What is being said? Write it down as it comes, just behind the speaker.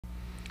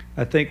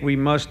I think we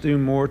must do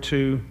more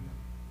to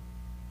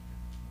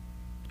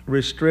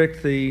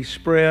restrict the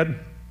spread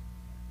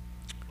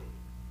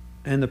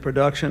and the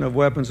production of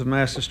weapons of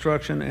mass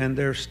destruction and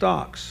their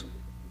stocks.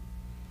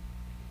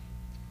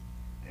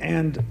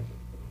 And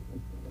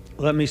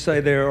let me say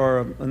there are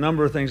a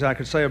number of things I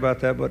could say about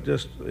that, but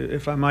just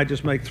if I might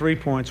just make 3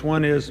 points.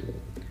 One is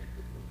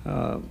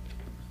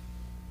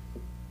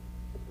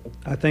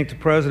I think the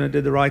president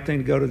did the right thing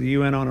to go to the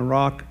UN on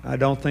Iraq. I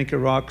don't think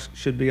Iraq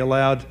should be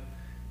allowed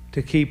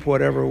to keep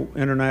whatever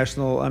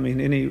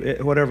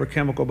whatever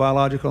chemical,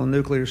 biological, and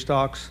nuclear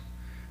stocks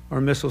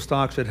or missile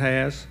stocks it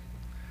has.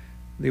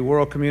 The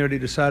world community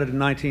decided in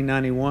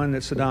 1991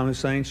 that Saddam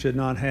Hussein should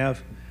not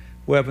have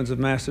weapons of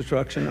mass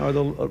destruction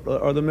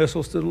or the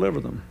missiles to deliver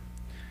them.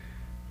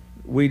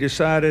 We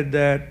decided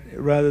that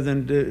rather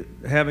than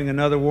having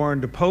another war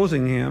and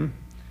deposing him,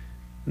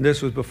 and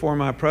this was before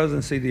my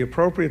presidency, the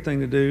appropriate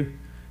thing to do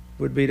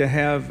would be to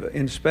have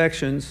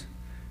inspections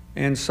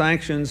and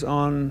sanctions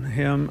on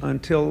him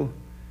until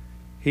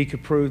he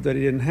could prove that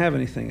he didn't have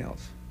anything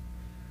else.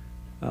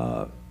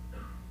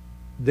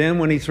 Then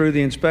when he threw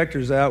the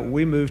inspectors out,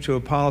 we moved to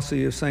a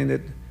policy of saying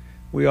that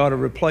we ought to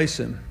replace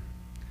him,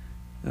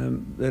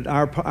 that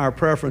our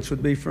preference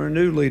would be for a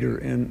new leader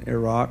in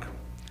Iraq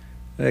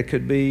that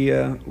could be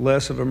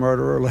less of a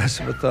murderer, less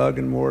of a thug,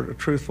 and more a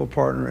truthful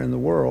partner in the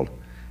world.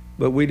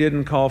 But we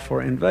didn't call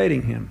for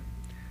invading him.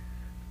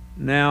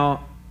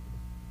 Now,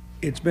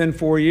 it's been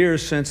 4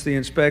 years since the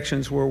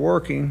inspections were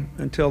working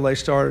until they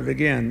started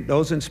again.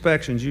 Those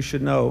inspections, you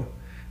should know,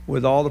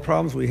 with all the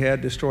problems we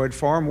had, destroyed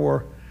far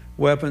more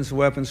weapons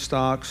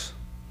stocks,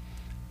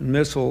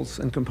 missiles,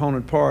 and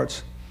component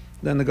parts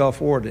than the Gulf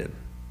War did.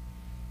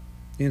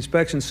 The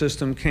inspection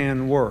system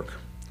can work.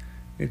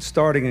 It's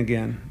starting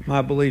again.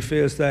 My belief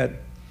is that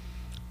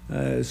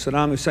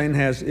Saddam Hussein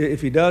has,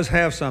 if he does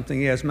have something,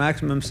 he has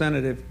maximum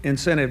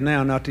incentive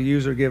now not to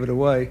use or give it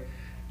away.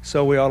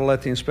 So we ought to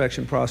let the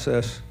inspection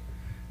process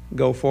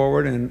go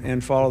forward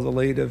and follow the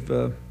lead of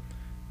the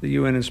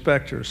UN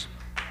inspectors.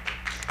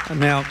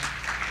 Now,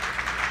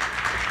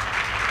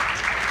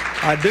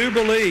 I do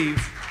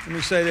believe, let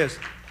me say this,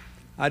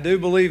 I do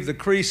believe the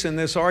crease in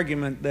this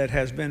argument that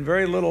has been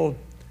very little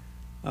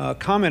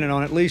commented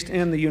on, at least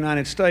in the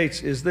United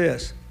States, is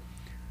this.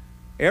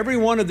 Every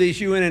one of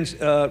these UN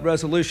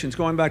resolutions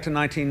going back to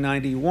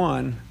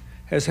 1991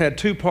 has had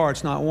two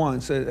parts, not one.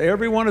 So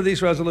every one of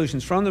these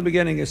resolutions from the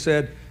beginning has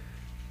said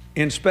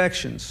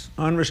inspections,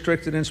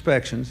 unrestricted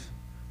inspections,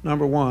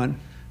 number one.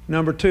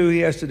 Number two,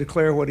 he has to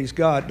declare what he's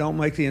got. Don't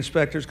make the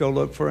inspectors go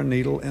look for a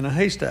needle in a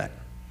haystack.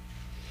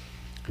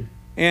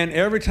 And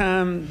every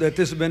time that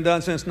this has been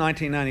done since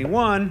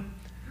 1991,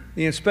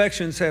 the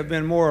inspections have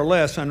been more or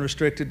less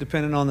unrestricted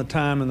depending on the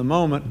time and the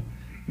moment,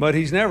 but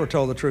he's never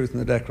told the truth in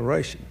the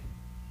declaration.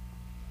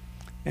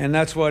 And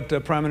that's what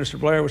Prime Minister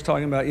Blair was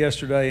talking about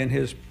yesterday in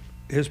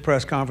his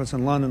press conference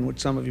in London, which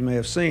some of you may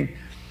have seen.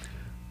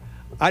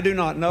 I do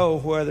not know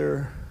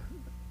whether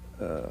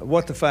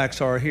what the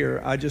facts are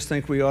here. I just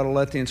think we ought to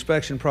let the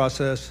inspection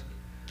process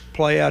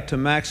play out to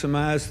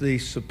maximize the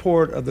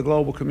support of the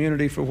global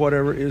community for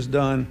whatever is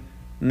done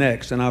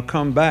next. And I'll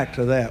come back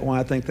to that, why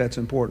I think that's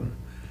important.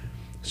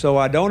 So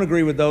I don't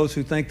agree with those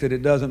who think that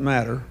it doesn't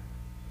matter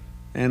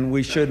and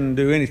we shouldn't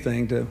do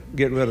anything to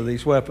get rid of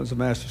these weapons of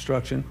mass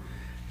destruction.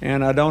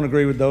 And I don't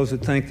agree with those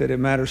that think that it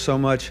matters so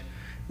much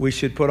we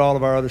should put all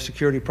of our other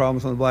security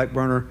problems on the back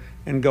burner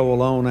and go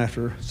alone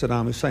after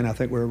Saddam Hussein. I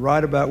think we're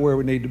right about where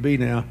we need to be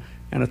now,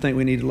 and I think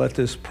we need to let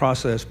this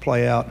process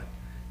play out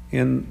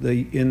in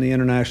the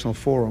international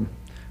forum.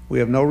 We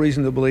have no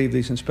reason to believe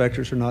these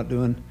inspectors are not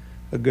doing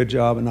a good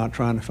job and not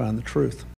trying to find the truth.